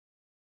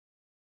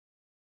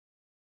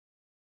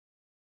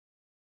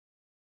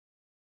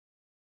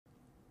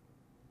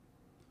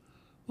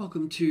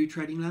Welcome to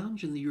Trading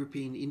Lounge and the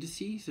European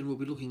Indices, and we'll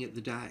be looking at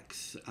the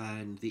Dax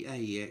and the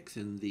AEX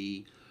and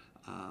the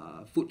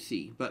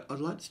FTSE. But I'd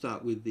like to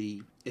start with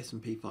the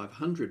S&P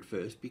 500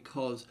 first,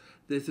 because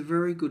there's a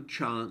very good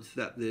chance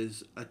that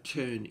there's a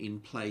turn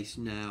in place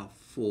now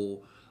for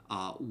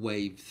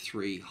wave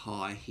 3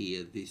 high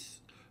here,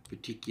 this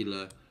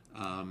particular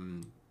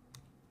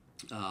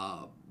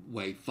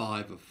wave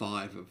 5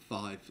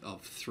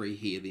 of 3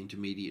 here, the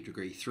intermediate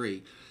degree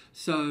 3.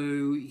 So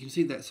you can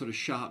see that sort of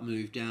sharp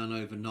move down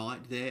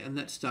overnight there, and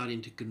that's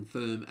starting to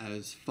confirm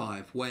as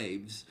 5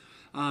 waves.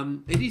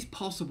 It is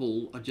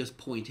possible, I just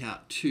point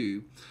out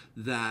too,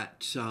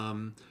 that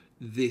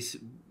this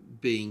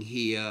being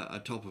here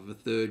atop of a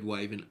third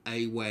wave, an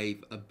A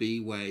wave, a B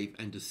wave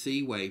and a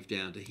C wave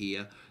down to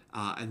here,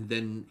 and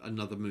then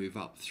another move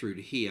up through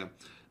to here.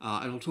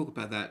 And I'll talk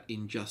about that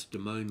in just a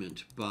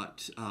moment,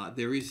 but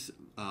there is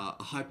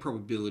a high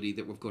probability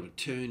that we've got a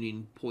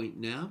turn-in point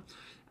now.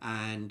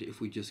 And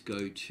if we just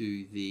go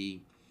to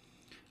the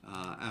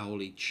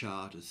hourly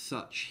chart as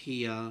such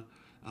here,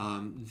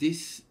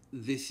 this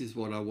is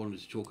what I wanted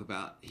to talk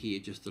about here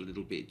just a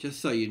little bit, just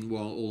so you're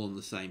all on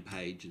the same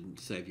page, and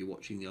say if you're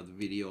watching the other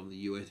video, on the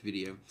US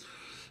video.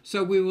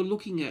 So we were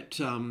looking at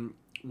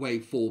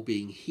wave 4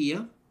 being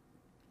here,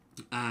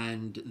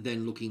 and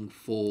then looking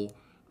for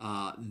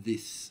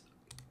this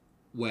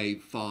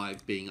wave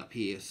 5 being up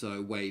here.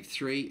 So wave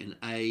 3, an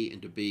A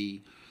and a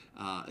B,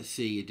 a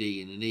C, a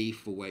D and an E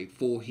for wave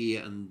 4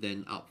 here, and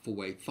then up for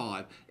wave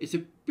 5. It's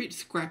a bit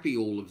scrappy,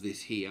 all of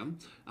this here.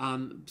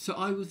 So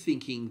I was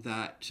thinking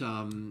that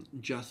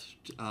just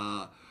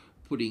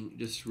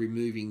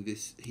removing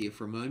this here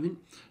for a moment,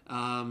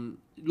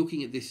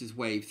 looking at this as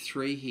wave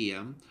 3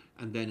 here,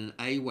 and then an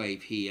A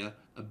wave here,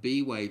 a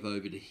B wave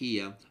over to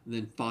here, and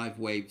then 5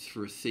 waves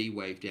for a C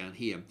wave down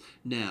here.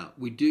 Now,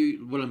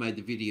 when I made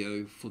the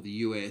video for the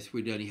US,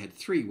 we'd only had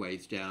 3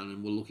 waves down,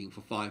 and we're looking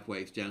for 5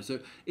 waves down. So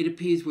it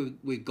appears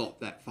we've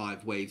got that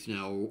 5 waves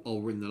now,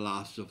 or we're in the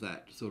last of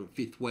that sort of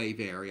 5th wave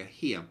area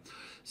here.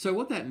 So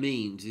what that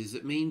means is,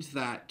 it means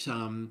that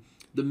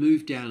the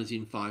move down is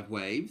in 5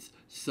 waves.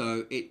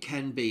 So it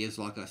can be, as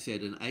like I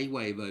said, an A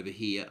wave over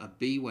here, a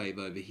B wave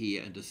over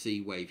here, and a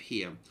C wave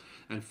here.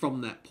 And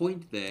from that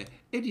point there,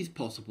 it is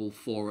possible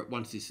for it,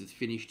 once this is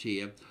finished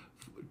here,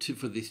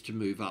 for this to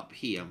move up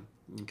here.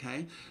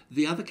 Okay.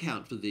 The other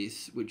count for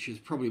this, which is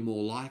probably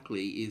more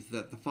likely, is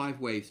that the 5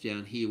 waves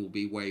down here will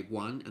be wave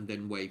 1 and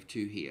then wave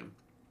 2 here.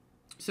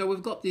 So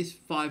we've got this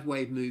 5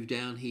 wave move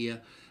down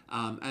here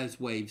as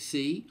wave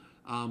C.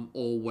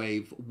 Or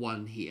wave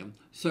 1 here.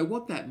 So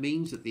what that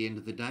means at the end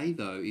of the day,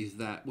 though, is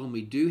that when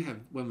we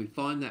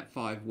find that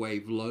 5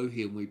 wave low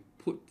here, and we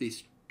put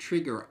this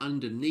trigger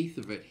underneath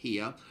of it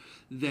here,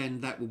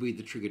 then that will be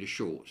the trigger to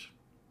short.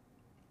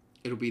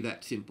 It'll be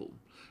that simple.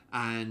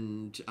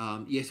 And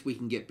yes, we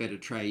can get better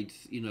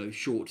trades,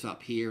 shorts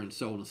up here and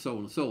so on and so on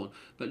and so on.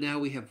 But now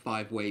we have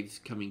 5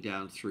 waves coming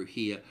down through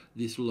here.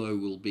 This low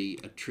will be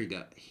a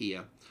trigger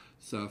here.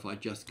 So if I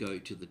just go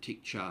to the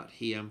tick chart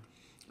here,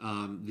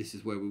 this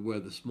is where we were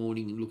this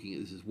morning, and looking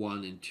at this as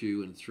 1 and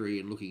 2 and 3,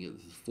 and looking at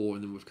this as 4,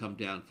 and then we've come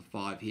down for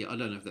 5 here. I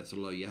don't know if that's a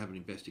low yet, I haven't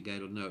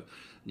investigated. I know I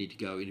need to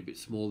go in a bit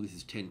small. This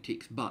is 10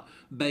 ticks, but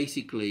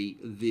basically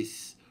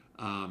this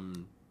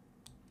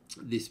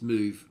this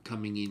move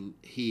coming in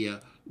here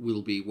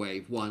will be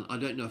wave 1. I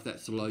don't know if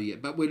that's a low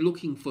yet, but we're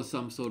looking for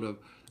some sort of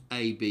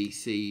A, B,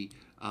 C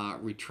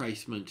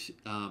retracement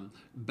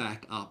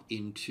back up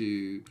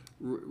into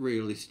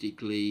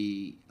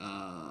realistically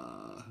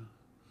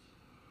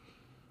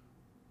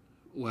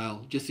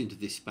well, just into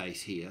this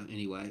space here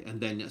anyway.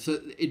 And then, so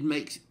it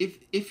makes,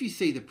 if you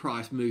see the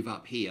price move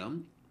up here,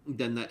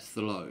 then that's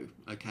the low.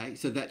 Okay,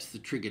 so that's the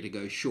trigger to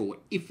go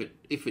short if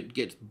it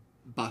gets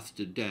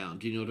busted down.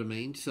 Do you know what I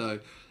mean? So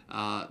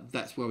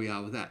that's where we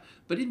are with that.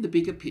 But in the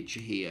bigger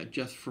picture here,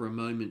 just for a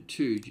moment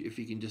too, if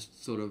you can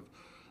just sort of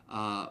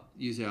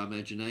use our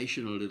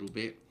imagination a little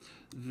bit,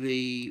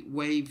 the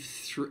wave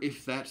 3,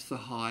 if that's the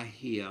high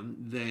here,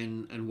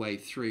 then, and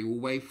wave 3, well,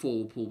 wave 4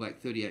 will pull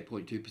back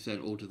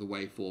 38.2% or to the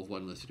wave 4 of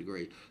 1 less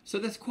degree. So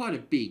that's quite a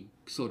big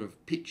sort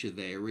of picture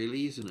there,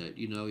 really, isn't it?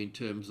 In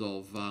terms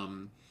of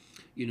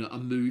a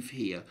move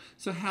here.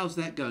 So how's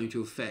that going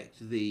to affect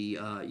the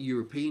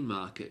European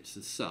markets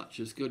as such?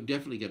 It's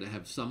definitely going to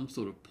have some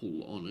sort of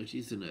pull on it,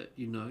 isn't it?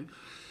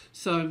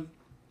 So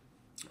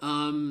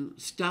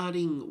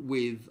starting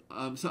with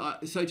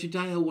so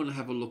today I want to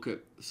have a look at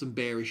some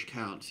bearish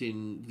counts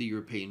in the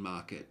European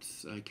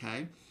markets.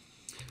 Okay,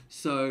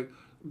 so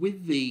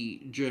with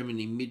the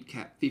Germany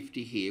mid-cap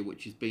 50 here,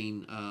 which has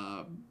been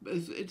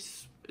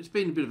it's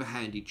been a bit of a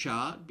handy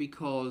chart,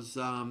 because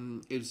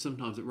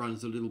sometimes it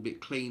runs a little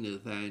bit cleaner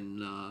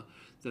than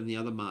the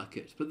other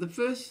markets. But the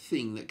first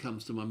thing that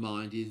comes to my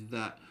mind is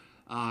that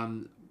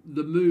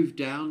the move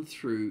down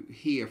through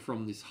here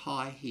from this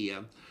high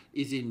here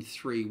is in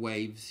 3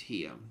 waves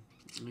here.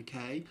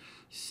 Okay,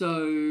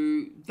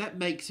 so that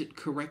makes it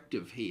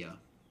corrective here.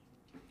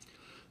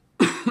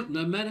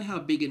 No matter how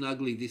big and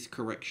ugly this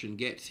correction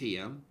gets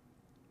here,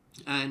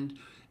 and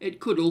It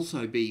could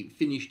also be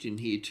finished in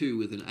here too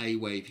with an A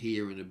wave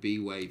here and a B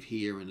wave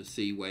here and a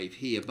C wave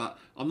here, but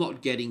I'm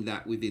not getting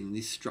that within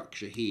this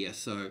structure here,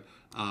 so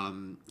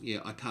yeah,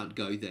 I can't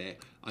go there.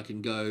 I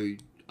can go,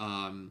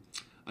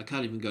 I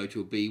can't even go to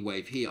a B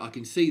wave here. I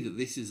can see that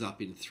this is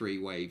up in 3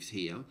 waves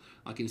here.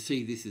 I can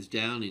see this is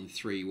down in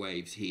 3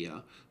 waves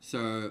here,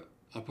 so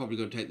I've probably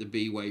got to take the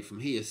B wave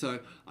from here.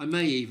 So I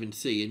may even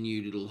see a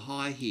new little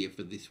high here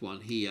for this one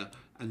here,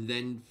 and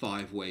then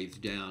 5 waves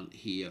down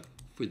here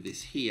for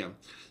this here.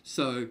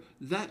 So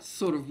that's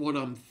sort of what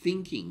I'm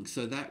thinking.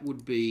 So that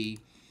would be,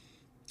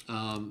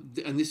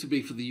 and this would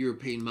be for the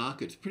European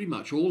markets, pretty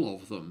much all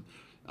of them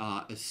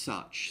as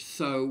such.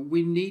 So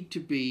we need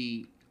to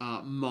be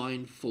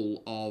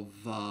mindful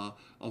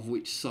of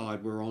which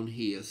side we're on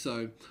here.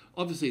 So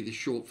obviously the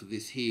short for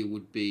this here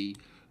would be,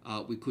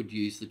 we could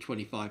use the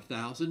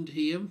 25,000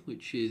 here,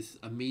 which is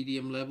a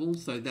medium level,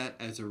 so that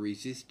as a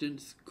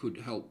resistance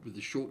could help with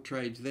the short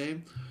trades there.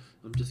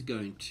 I'm just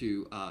going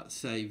to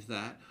save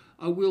that.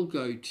 I will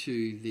go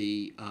to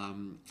the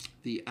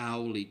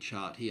hourly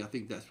chart here. I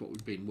think that's what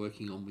we've been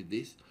working on with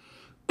this.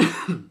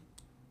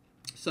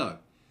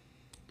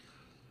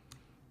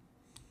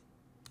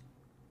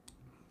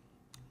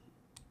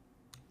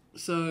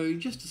 So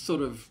just to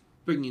sort of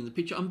bring in the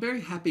picture, I'm very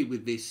happy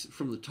with this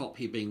from the top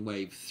here being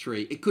wave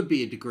 3. It could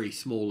be a degree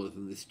smaller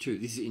than this too.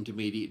 This is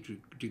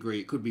intermediate degree.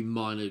 It could be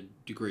minor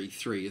degree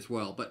 3 as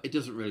well, but it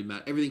doesn't really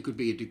matter. Everything could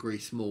be a degree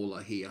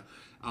smaller here.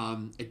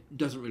 It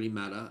doesn't really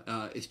matter.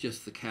 It's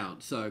just the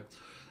count. So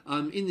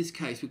in this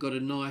case, we've got a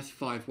nice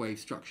 5 wave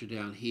structure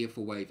down here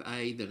for wave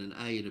A, then an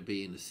A and a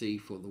B and a C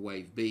for the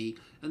wave B,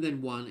 and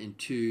then 1 and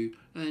 2,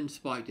 and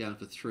spike down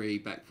for 3,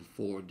 back for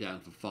 4, and down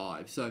for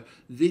 5. So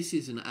this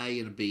is an A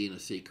and a B and a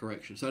C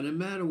correction. So no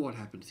matter what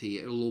happens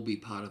here, it'll all be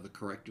part of the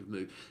corrective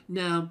move.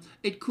 Now,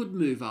 it could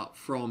move up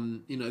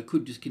from, you know, it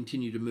could just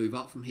continue to move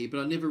up from here,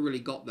 but I never really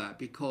got that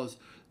because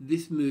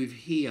this move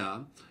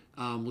here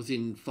was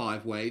in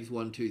 5 waves,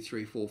 1, 2,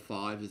 3, 4,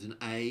 5. There's an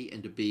A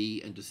and a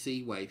B and a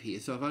C wave here.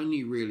 So I've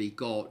only really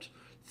got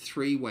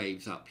 3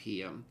 waves up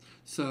here.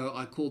 So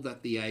I called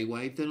that the A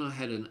wave. Then I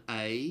had an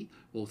A,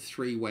 or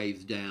 3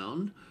 waves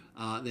down,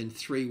 then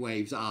 3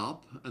 waves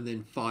up, and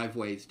then 5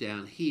 waves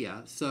down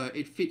here. So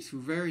it fits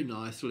very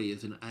nicely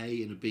as an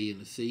A and a B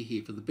and a C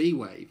here for the B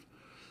wave.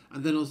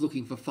 And then I was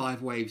looking for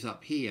 5 waves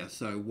up here.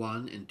 So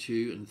 1 and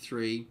 2 and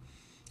 3.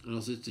 And I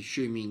was just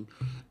assuming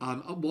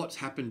what's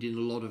happened in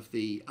a lot of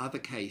the other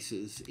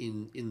cases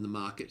in the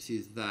markets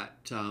is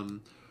that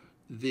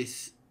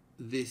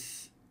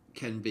this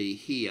can be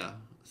here.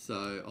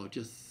 So I'll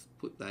just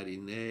put that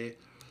in there.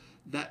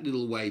 That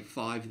little wave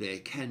 5 there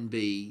can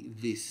be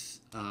this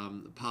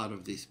part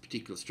of this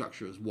particular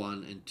structure as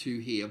 1 and 2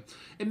 here.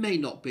 It may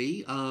not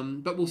be,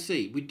 but we'll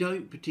see. We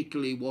don't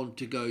particularly want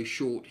to go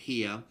short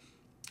here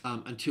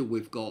until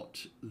we've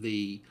got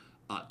the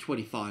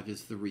 25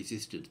 as the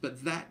resistance,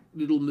 but that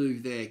little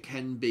move there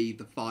can be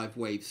the 5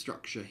 wave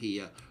structure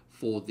here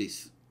for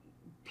this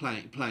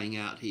playing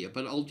out here.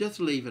 But I'll just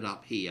leave it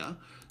up here.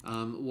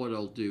 What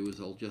I'll do is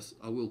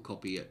I will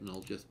copy it and I'll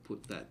just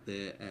put that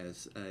there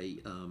as a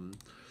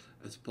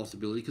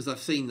possibility, because I've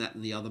seen that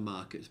in the other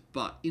markets.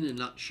 But in a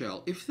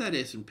nutshell, if that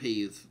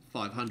S&P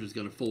 500 is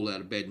going to fall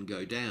out of bed and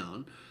go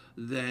down,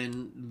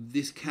 then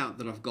this count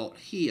that I've got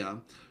here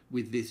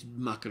with this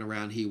mucking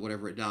around here,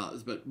 whatever it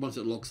does, but once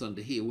it locks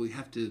under here, we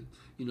have to,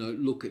 you know,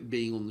 look at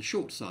being on the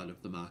short side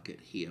of the market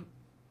here.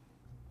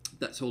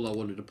 That's all I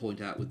wanted to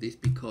point out with this,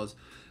 because,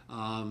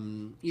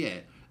 yeah,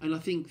 and I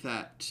think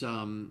that,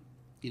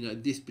 you know,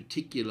 this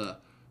particular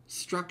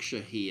structure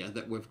here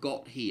that we've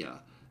got here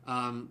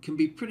can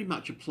be pretty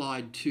much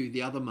applied to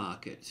the other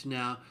markets.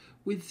 Now,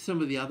 with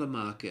some of the other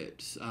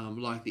markets,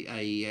 like the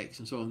AEX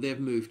and so on, they've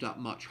moved up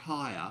much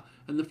higher,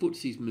 and the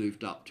FTSE's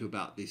moved up to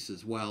about this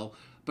as well.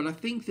 But I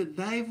think that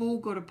they've all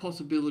got a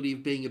possibility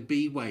of being a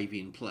B wave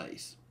in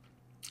place.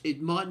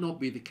 It might not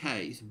be the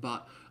case,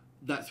 but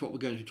that's what we're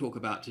going to talk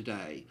about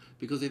today.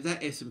 Because if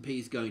that S&P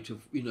is going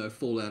to, you know,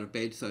 fall out of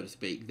bed, so to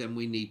speak, then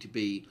we need to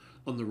be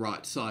on the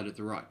right side at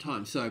the right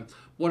time. So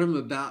what I'm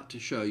about to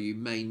show you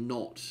may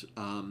not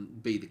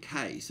be the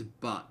case,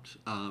 but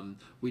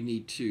we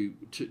need to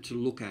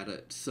look at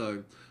it.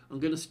 So I'm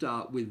going to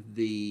start with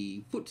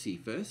the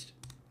FTSE first.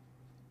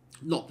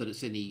 Not that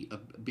it's any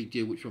big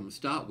deal which one to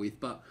start with,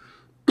 but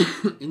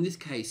in this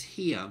case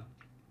here,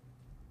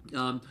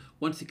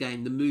 once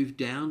again, the move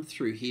down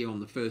through here on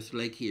the first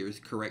leg here is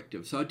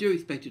corrective. So I do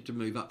expect it to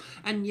move up.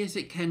 And yes,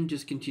 it can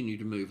just continue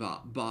to move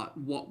up. But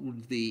what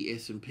would the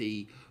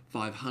S&P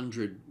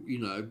 500, you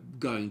know,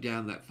 going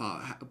down that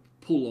far,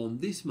 pull on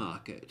this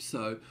market?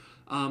 So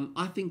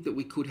I think that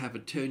we could have a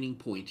turning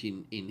point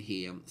in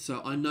here.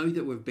 So I know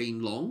that we've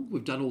been long.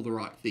 We've done all the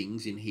right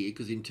things in here,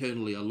 because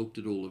internally I looked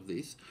at all of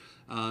this.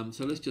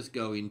 So let's just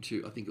go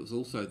into, I think it was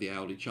also the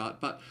hourly chart,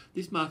 but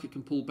this market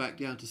can pull back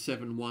down to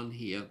 7.1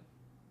 here.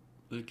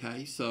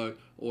 Okay, so,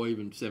 or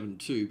even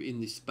 7.2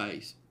 in this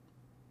space.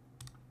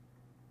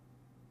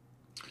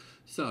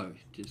 So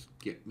just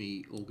get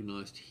me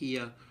organized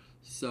here.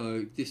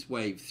 So this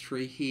wave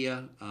 3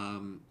 here,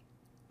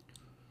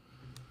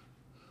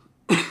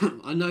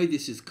 I know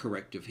this is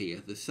corrective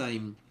here, the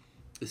same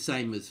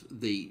as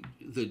the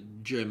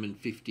German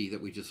 50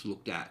 that we just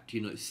looked at,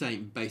 you know,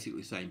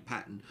 basically same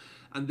pattern.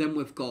 And then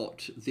we've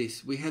got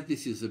this, we had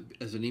this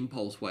as an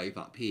impulse wave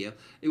up here.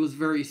 It was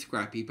very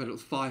scrappy, but it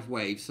was 5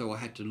 waves, so I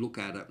had to look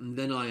at it. And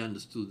then I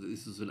understood that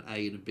this was an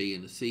A and a B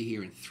and a C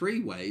here in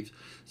 3 waves,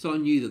 so I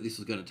knew that this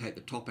was going to take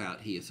the top out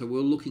here. So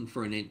we're looking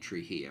for an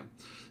entry here.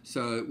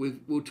 So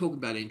we'll talk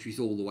about entries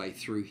all the way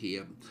through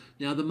here.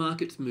 Now the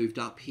market's moved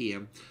up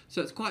here,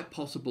 so it's quite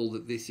possible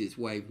that this is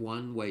wave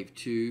 1, wave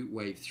 2,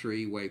 wave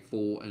 3, wave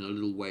 4, and a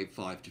little wave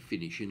 5 to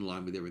finish in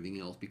line with everything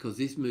else, because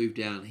this move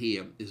down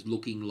here is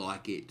looking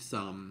like it's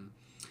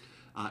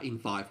in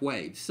 5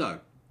 waves. So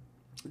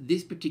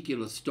this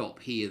particular stop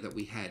here that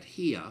we had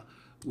here,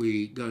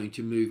 we're going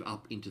to move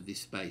up into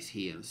this space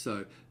here.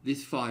 So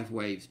this 5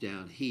 waves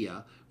down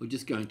here, we're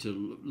just going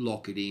to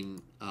lock it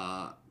in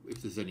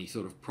if there's any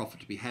sort of profit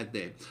to be had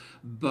there.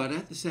 But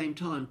at the same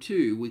time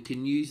too, we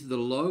can use the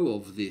low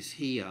of this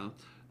here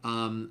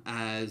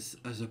as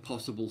a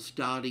possible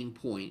starting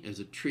point, as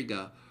a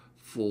trigger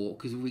for,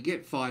 because if we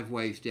get 5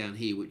 waves down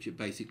here, which it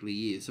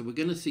basically is, so we're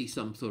going to see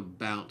some sort of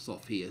bounce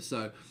off here.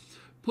 So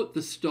put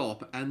the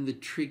stop and the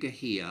trigger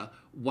here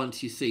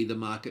once you see the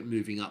market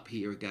moving up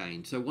here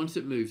again. So once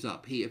it moves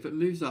up here, if it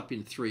moves up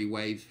in 3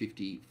 waves,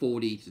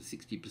 40 to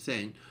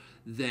 60%,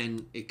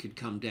 then it could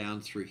come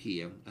down through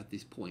here at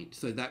this point.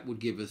 So that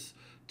would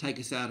take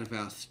us out of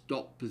our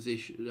stop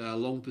position,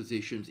 long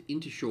positions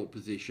into short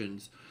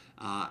positions,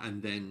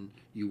 and then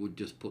you would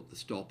just put the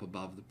stop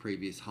above the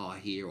previous high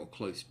here or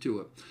close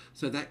to it.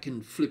 So that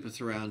can flip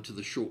us around to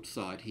the short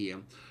side here.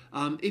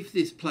 If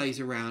this plays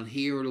around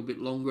here a little bit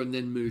longer and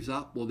then moves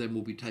up, well, then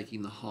we'll be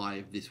taking the high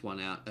of this one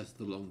out as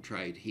the long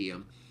trade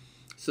here.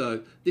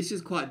 So this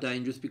is quite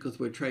dangerous because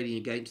we're trading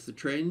against the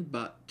trend,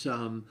 but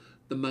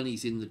the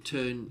money's in the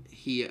turn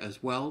here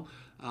as well.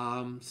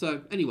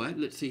 So anyway,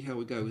 let's see how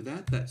we go with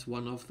that. That's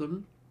one of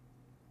them.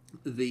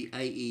 The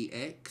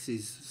AEX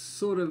is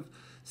sort of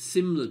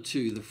similar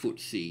to the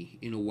FTSE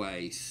in a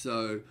way.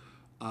 So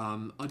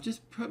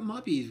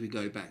might be as we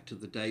go back to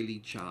the daily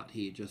chart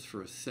here just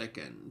for a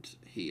second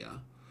here.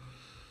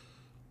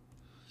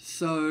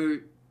 So,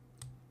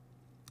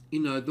 you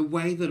know, the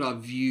way that I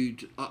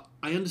viewed, I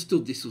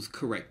understood this was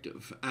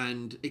corrective,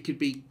 and it could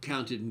be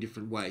counted in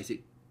different ways.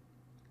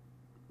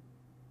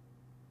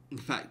 In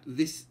fact,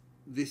 this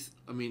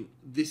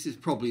is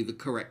probably the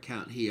correct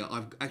count here.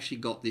 I've actually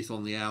got this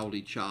on the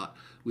hourly chart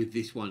with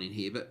this one in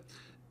here, but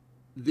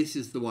this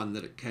is the one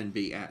that it can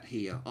be at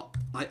here.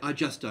 I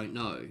just don't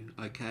know,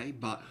 okay?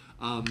 But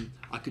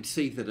I could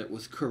see that it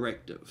was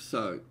corrective.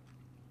 So,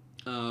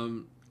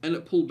 and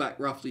it pulled back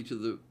roughly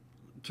to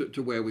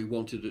where we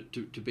wanted it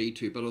to be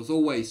to. But I was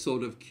always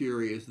sort of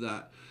curious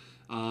that,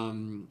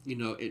 you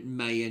know, it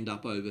may end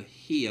up over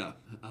here.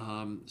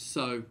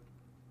 So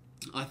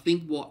I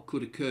think what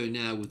could occur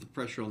now with the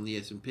pressure on the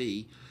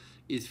S&P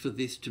is for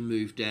this to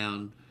move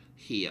down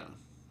here.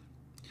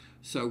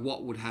 So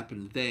what would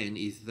happen then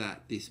is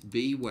that this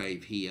B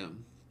wave here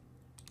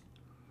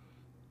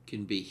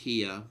can be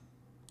here,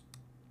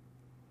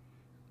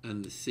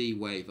 and the C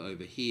wave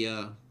over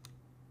here,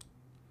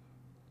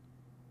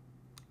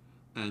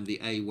 and the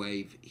A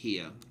wave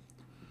here.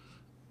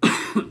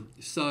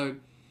 So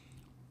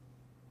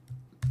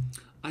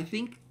I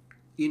think,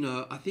 you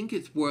know, I think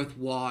it's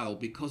worthwhile,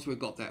 because we've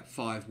got that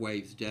 5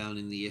 waves down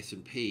in the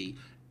S&P.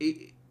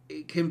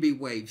 It can be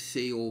wave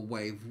C or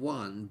wave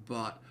 1,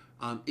 but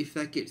if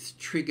that gets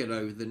triggered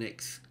over the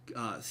next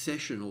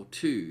session or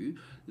two,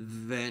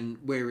 then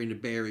we're in a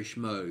bearish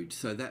mode.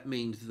 So that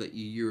means that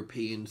your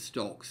European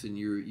stocks and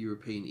your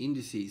European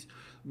indices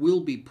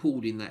will be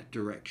pulled in that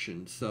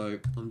direction. So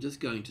I'm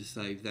just going to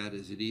save that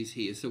as it is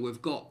here. So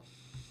we've got,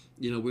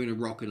 you know, we're in a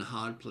rock and a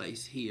hard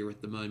place here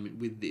at the moment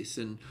with this.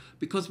 And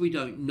because we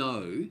don't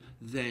know,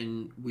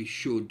 then we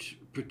should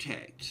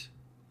protect.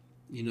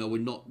 You know,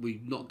 we're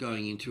not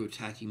going into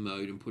attacking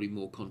mode and putting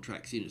more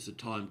contracts in. It's a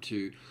time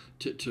to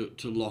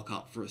lock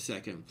up for a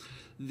second.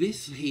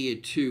 This here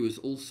too is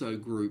also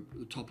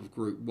top of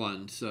group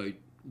 1, so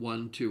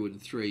 1, 2,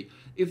 and 3.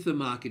 If the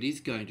market is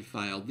going to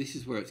fail, this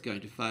is where it's going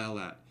to fail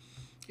at.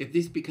 If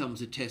this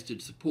becomes a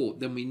tested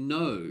support, then we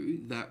know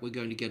that we're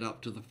going to get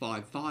up to the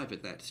 5-5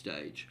 at that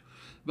stage.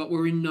 But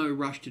we're in no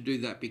rush to do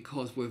that,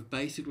 because we've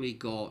basically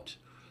got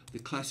the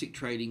classic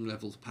trading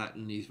levels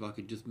pattern. Is, if I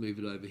could just move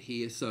it over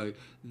here. So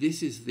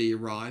this is the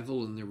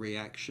arrival and the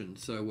reaction.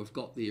 So we've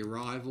got the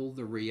arrival,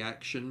 the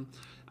reaction,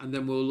 and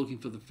then we're looking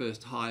for the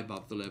first high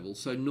above the level.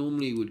 So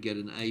normally we'd get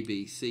an A,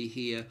 B, C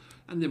here,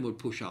 and then we'd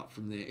push up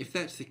from there. If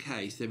that's the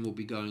case, then we'll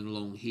be going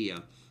along here.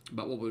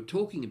 But what we're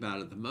talking about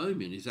at the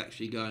moment is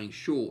actually going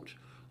short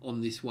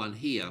on this one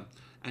here.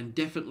 And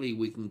definitely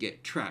we can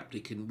get trapped. We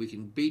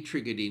can be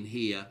triggered in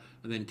here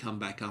and then come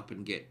back up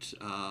and get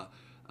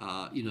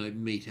you know,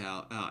 meet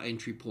our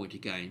entry point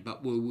again.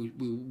 But we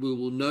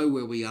will know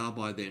where we are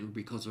by then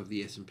because of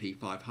the S&P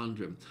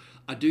 500.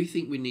 I do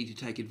think we need to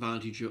take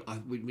advantage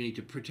of, we need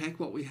to protect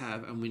what we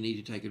have, and we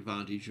need to take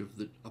advantage of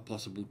a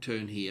possible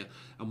turn here,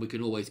 and we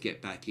can always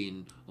get back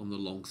in on the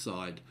long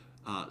side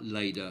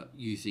later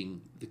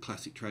using the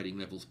classic trading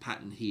levels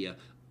pattern here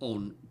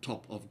on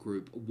top of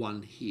group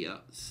 1 here.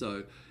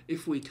 So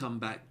if we come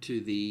back to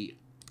the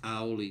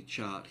hourly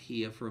chart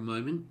here for a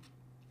moment,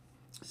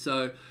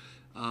 so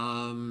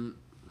let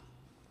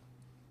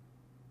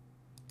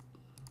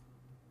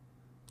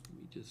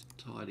me just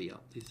tidy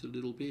up this a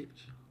little bit.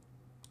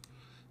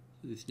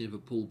 This never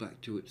pulled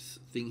back to its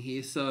thing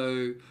here.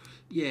 So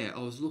yeah, I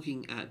was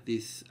looking at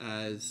this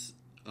as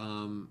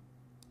I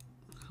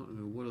can't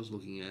remember what I was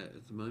looking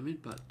at the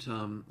moment, but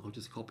I'll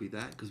just copy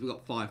that because we've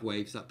got 5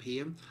 waves up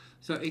here.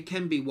 So it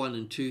can be 1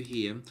 and 2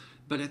 here,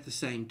 but at the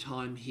same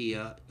time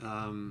here,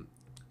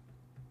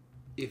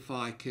 if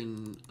I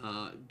can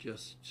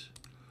just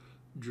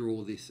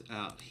draw this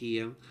out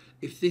here,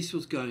 if this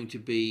was going to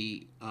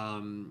be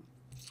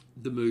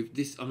the move,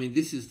 I mean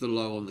this is the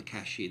low on the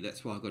cash here,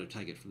 that's why I've got to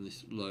take it from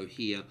this low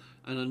here,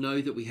 and I know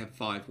that we have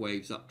 5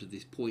 waves up to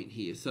this point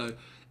here, so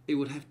it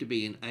would have to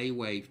be an A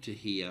wave to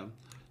here,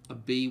 a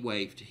B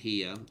wave to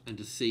here, and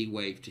a C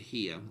wave to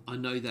here. I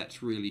know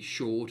that's really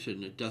short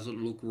and it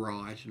doesn't look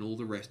right and all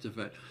the rest of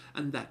it,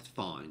 and that's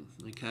fine,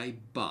 okay,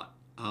 but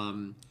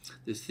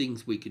there's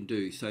things we can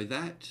do. So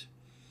that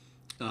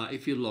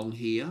if you're long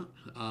here,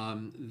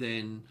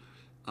 then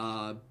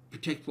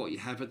protect what you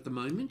have at the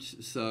moment.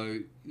 So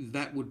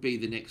that would be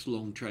the next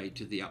long trade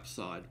to the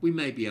upside. We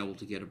may be able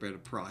to get a better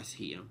price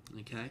here,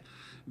 okay?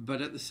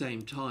 But at the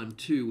same time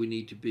too, we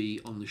need to be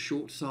on the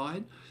short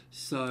side.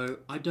 So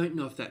I don't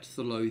know if that's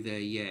the low there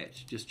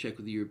yet. Just check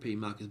with the European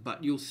markets.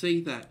 But you'll see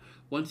that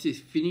once this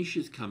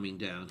finishes coming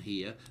down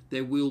here,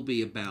 there will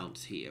be a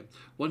bounce here.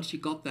 Once you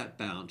got that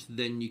bounce,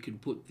 then you can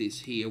put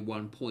this here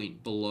 1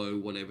 point below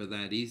whatever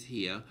that is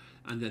here,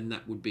 and then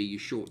that would be your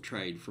short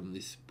trade from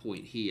this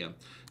point here.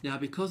 Now,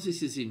 because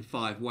this is in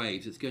 5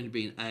 waves, it's going to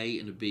be an A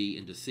and a B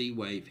and a C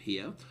wave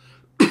here.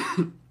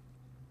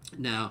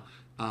 Now,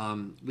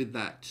 with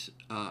that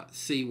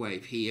C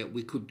wave here,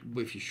 we could,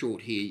 if you're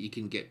short here, you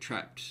can get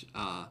trapped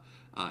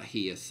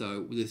here.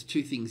 So there's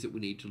 2 things that we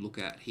need to look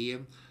at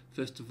here.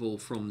 First of all,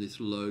 from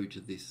this low to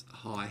this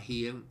high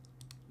here,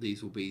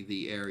 these will be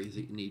the areas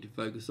that you need to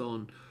focus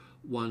on.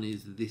 One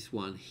is this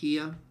one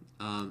here.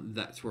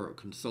 That's where it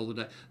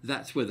consolidates.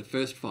 That's where the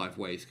first 5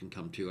 waves can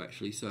come to,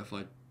 actually. So if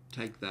I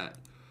take that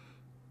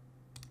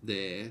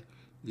there,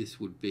 this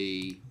would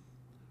be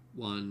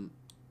 1,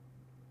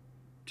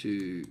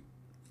 2,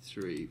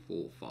 3,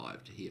 4,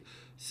 5 to here.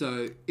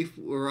 So if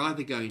we're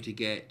either going to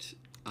get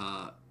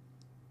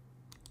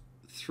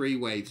 3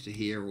 waves to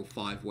here or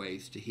 5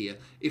 waves to here,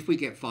 if we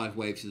get 5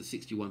 waves to the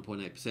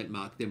 61.8%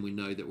 mark, then we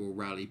know that we'll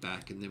rally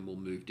back and then we'll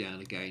move down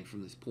again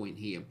from this point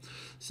here.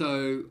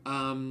 So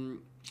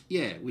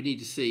yeah, we need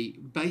to see,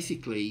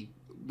 basically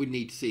we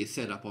need to see a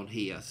setup on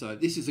here. So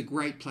this is a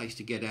great place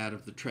to get out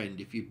of the trend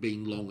if you've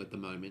been long at the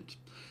moment,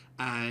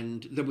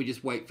 and then we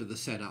just wait for the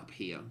setup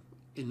here.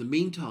 In the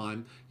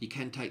meantime, you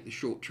can take the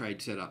short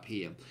trade setup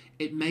here.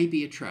 It may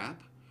be a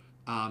trap,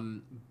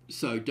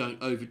 so don't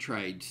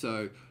overtrade.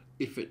 So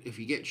if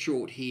you get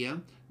short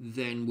here,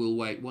 then we'll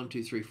wait 1,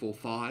 2, 3, 4,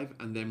 5,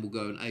 and then we'll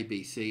go an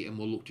ABC, and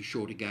we'll look to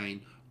short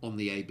again on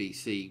the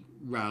ABC,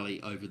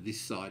 rally over this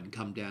side and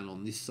come down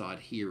on this side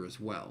here as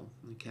well.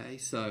 Okay,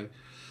 so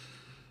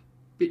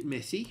bit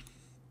messy.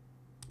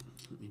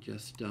 Let me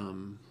just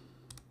move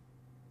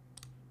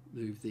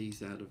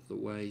these out of the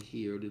way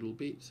here a little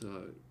bit.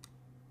 So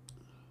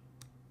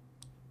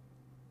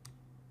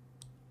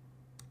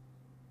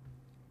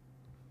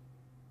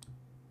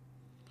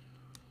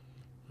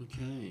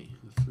okay,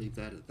 let's leave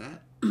that at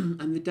that.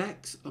 And the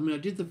DAX, I mean, I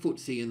did the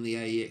FTSE and the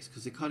AEX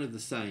because they're kind of the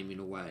same in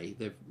a way.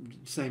 They're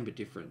same but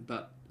different.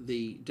 But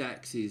the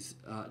DAX is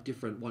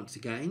different once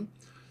again.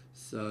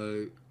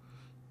 So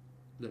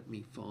let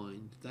me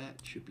find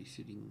that. Should be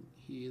sitting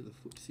here,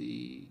 the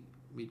FTSE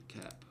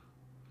mid-cap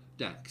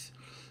DAX.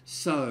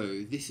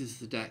 So this is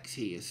the DAX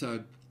here.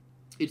 So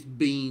it's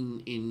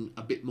been in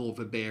a bit more of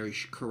a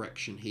bearish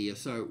correction here.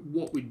 So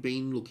what we'd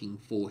been looking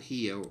for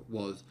here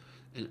was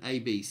an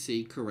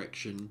ABC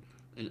correction,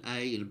 an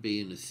A and a B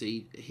and a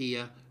C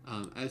here,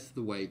 as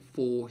the wave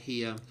 4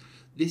 here.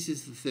 This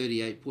is the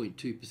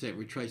 38.2%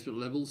 retracement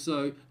level,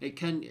 so it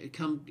can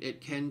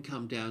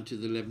come down to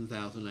the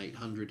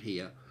 11,800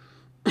 here.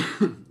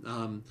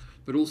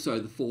 But also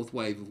the 4th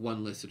wave of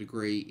 1 lesser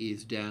degree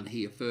is down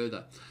here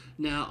further.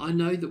 Now I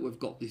know that we've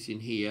got this in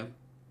here,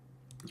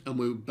 and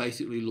we're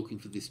basically looking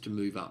for this to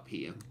move up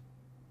here,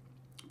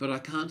 but I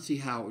can't see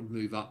how it would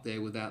move up there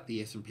without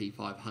the S&P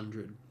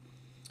 500.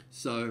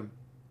 So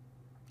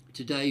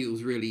today it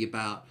was really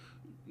about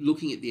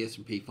looking at the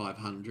S&P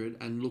 500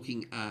 and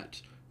looking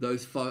at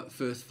those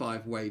first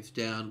 5 waves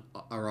down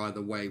are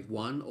either wave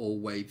 1 or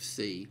wave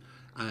C,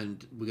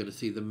 and we're going to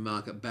see the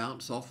market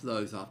bounce off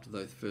those after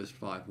those first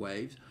 5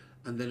 waves,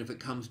 and then if it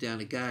comes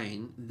down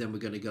again, then we're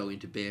going to go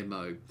into bear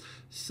mode.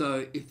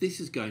 So if this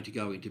is going to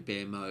go into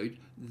bear mode,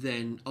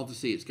 then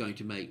obviously it's going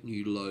to make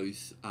new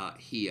lows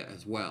here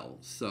as well.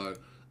 So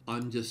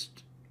I'm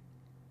just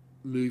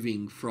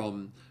moving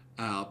from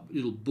our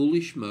little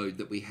bullish mode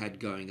that we had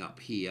going up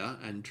here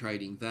and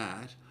trading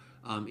that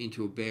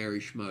into a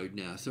bearish mode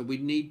now. So we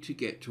need to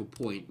get to a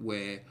point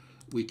where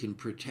we can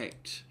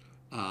protect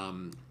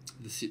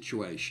the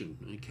situation.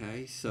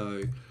 Okay,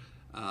 so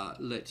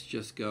let's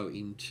just go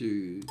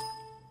into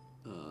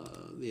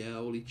the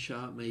hourly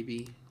chart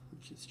maybe.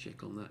 Let's just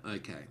check on that.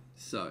 Okay,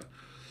 so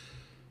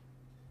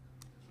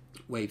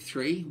wave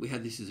 3, we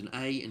had this as an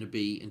A and a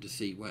B and a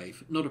C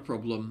wave. Not a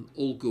problem,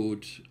 all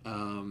good.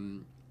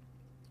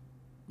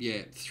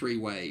 Yeah, 3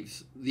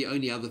 waves. The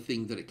only other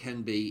thing that it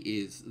can be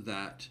is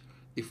that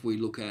if we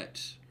look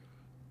at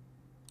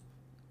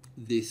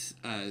this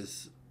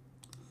as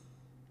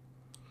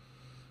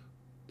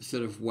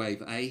sort of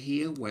wave A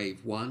here,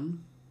 wave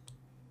 1,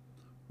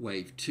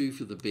 wave 2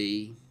 for the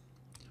B,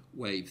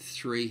 wave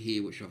 3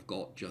 here, which I've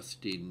got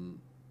just in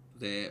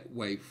there,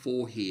 wave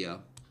 4 here,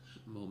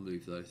 I'll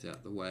move those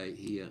out the way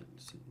here,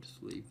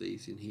 just leave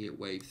these in here,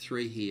 wave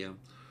 3 here,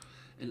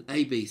 an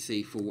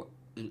ABC for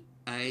an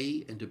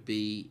A and a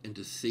B and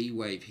a C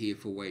wave here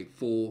for wave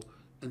 4,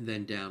 and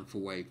then down for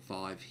wave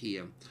 5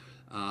 here.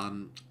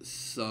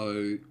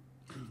 So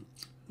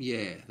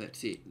yeah,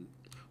 that's it.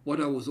 What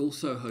I was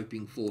also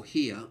hoping for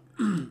here,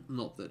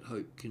 not that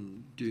hope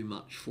can do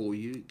much for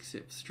you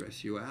except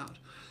stress you out,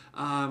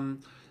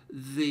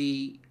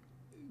 the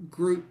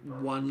group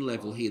 1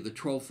 level here, the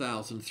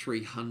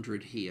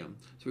 12,300 here.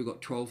 So we've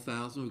got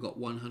 12,000, we've got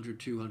 100,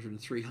 200 and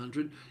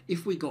 300.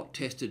 If we got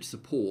tested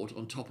support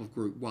on top of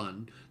group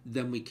 1,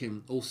 then we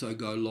can also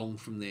go long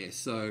from there.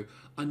 So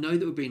I know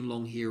that we've been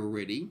long here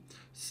already,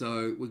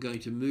 so we're going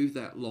to move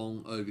that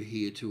long over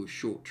here to a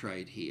short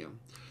trade here.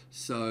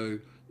 So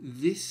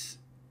this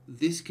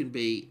can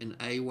be an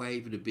A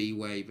wave and a B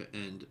wave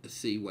and a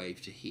C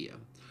wave to here.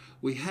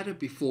 We had it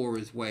before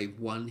as wave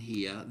 1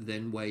 here,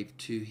 then wave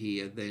 2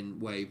 here, then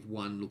wave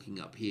 1 looking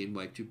up here and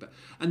wave 2 back.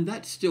 And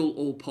that's still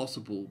all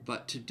possible,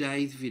 but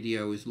today's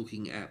video is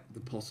looking at the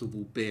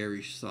possible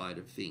bearish side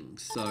of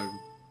things. So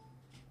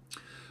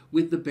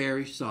with the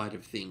bearish side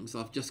of things,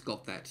 I've just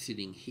got that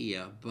sitting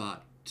here,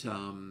 but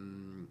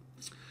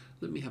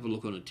let me have a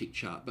look on a tick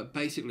chart. But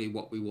basically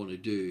what we want to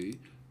do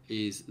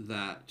is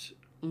that,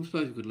 I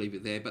suppose we could leave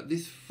it there, but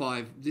this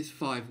five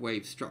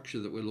wave structure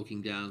that we're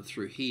looking down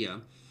through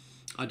here,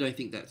 I don't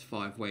think that's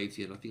 5 waves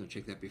yet. I think I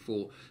checked that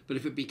before. But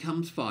if it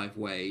becomes 5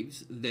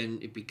 waves, then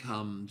it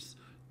becomes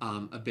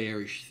a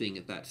bearish thing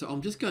at that. So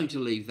I'm just going to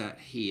leave that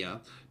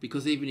here,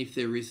 because even if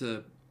there is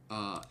a,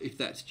 if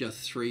that's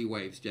just 3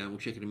 waves down, we'll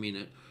check in a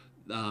minute,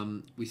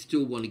 we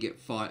still want to get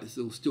 5,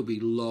 it'll still be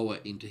lower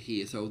into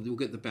here. So we'll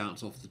get the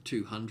bounce off the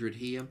 200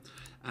 here,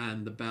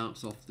 and the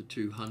bounce off the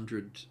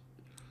 200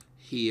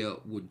 here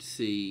would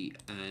see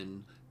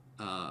an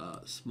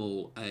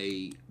small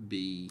A,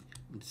 B,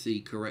 and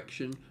C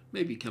correction,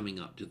 maybe coming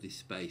up to this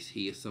space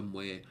here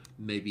somewhere,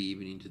 maybe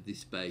even into this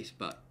space,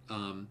 but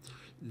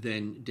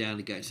then down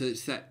again. So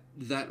it's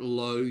that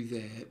low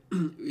there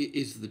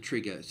is the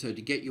trigger. So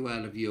to get you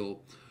out of your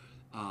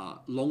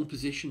long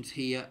positions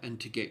here and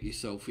to get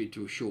yourself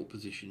into a short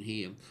position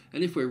here.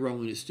 And if we're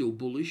wrong and it's still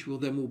bullish, well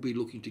then we'll be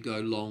looking to go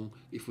long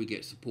if we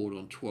get support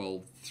on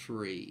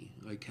 12.3,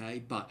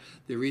 okay? But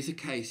there is a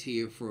case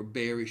here for a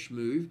bearish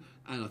move,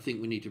 and I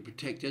think we need to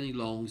protect any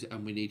longs,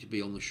 and we need to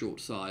be on the short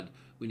side.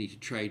 We need to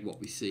trade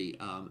what we see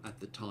at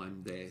the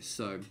time there.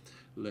 So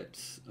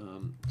let's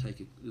take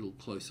a little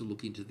closer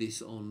look into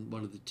this on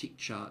one of the tick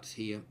charts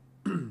here.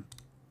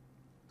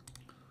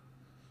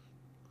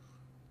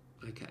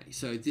 Okay,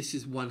 so this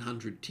is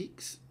 100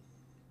 ticks.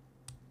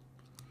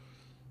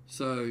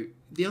 So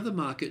the other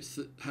markets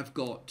that have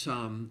got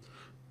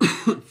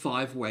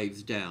 5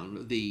 waves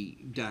down, the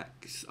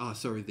Dax,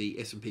 the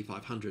S&P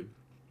 500.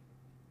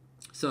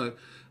 So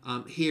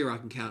here I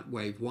can count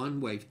wave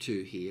 1, wave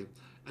 2 here,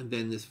 and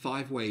then there's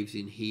 5 waves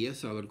in here,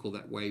 so I would call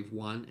that wave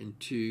 1 and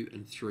 2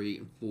 and 3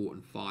 and 4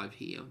 and 5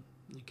 here.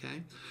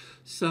 Okay,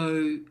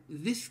 so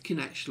this can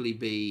actually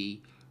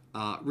be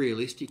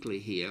realistically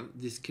here,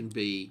 this can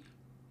be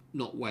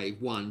not wave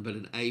 1, but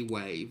an A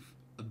wave,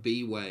 a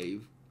B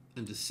wave,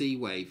 and a C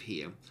wave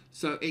here.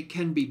 So it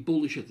can be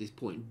bullish at this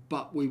point,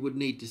 but we would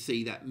need to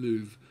see that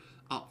move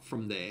up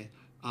from there.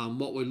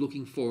 What we're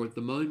looking for at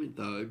the moment,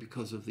 though,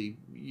 because of the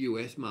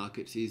US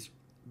markets, is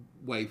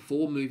wave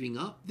 4 moving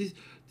up.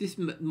 This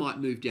might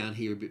move down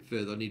here a bit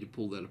further. I need to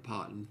pull that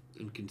apart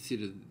and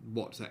consider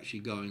what's actually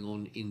going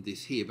on in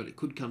this here, but it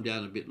could come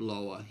down a bit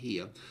lower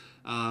here.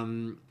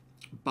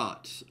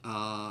 But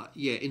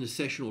yeah, in a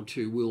session or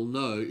two, we'll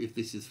know if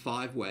this is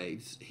 5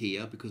 waves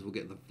here, because we'll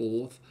get the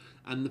 4th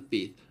and the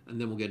 5th, and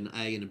then we'll get an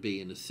A and a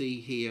B and a C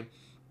here,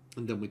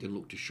 and then we can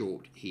look to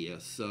short here.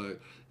 So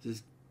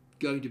there's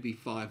going to be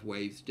 5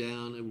 waves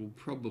down. It will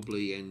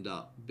probably end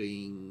up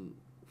being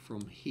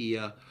from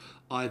here,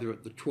 either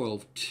at the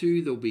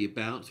 12.2, there'll be a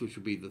bounce, which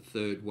will be the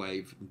 3rd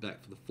wave, and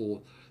back for the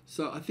 4th.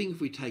 So I think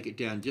if we take it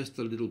down just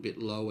a little bit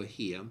lower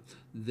here,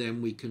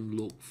 then we can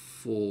look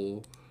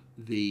for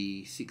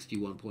the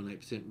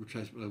 61.8%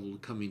 retracement level to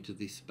come into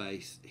this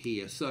space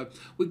here. So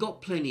we've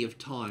got plenty of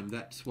time.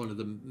 That's one of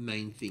the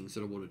main things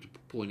that I wanted to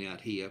point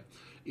out here,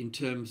 in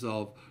terms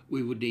of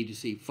we would need to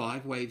see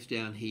 5 waves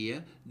down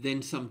here,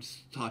 then some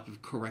type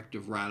of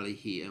corrective rally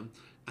here,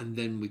 and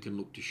then we can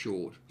look to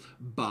short.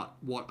 But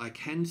what I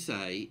can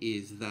say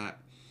is that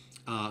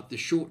the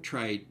short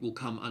trade will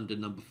come under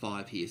number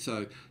 5 here.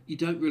 So you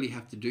don't really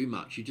have to do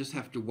much. You just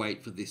have to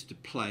wait for this to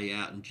play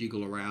out and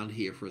jiggle around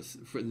here for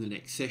the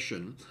next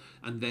session.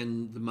 And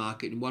then the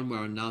market, in one way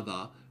or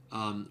another,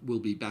 will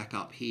be back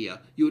up here.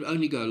 You would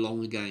only go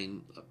long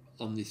again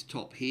on this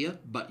top here,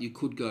 but you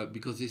could go,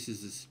 because this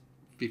is this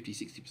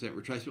 50-60%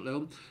 retracement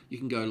level, you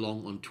can go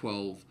long on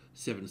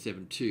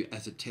 12,772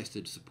 as a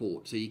tested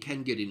support. So you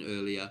can get in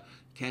earlier,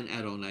 can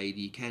add on 80,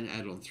 you can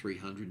add on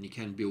 300, and you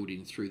can build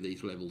in through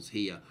these levels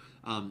here.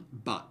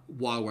 But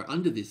while we're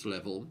under this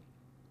level,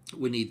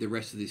 we need the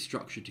rest of this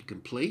structure to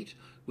complete.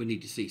 We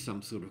need to see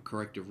some sort of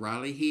corrective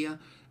rally here.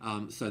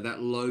 So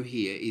that low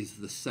here is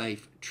the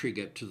safe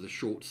trigger to the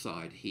short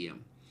side here.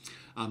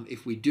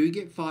 If we do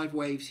get 5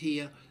 waves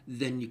here,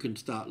 then you can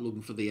start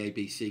looking for the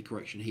ABC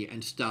correction here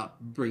and start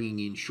bringing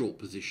in short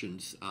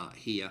positions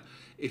here.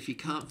 If you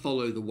can't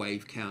follow the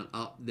wave count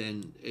up,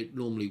 then it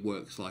normally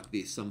works like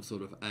this, some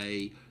sort of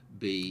A,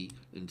 B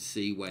and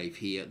C wave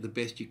here. The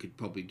best you could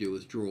probably do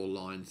is draw a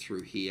line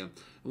through here,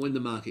 and when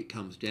the market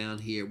comes down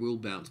here, we'll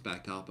bounce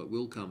back up, it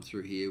will come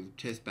through here, we'll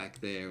test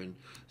back there, and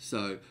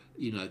so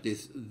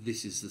this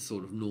is the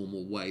sort of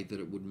normal way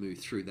that it would move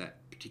through that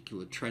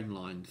particular trend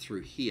line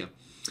through here.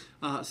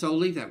 So I'll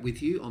leave that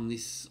with you on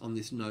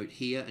this note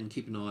here, and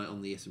keep an eye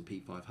on the S&P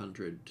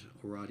 500.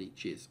 Alrighty,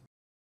 cheers.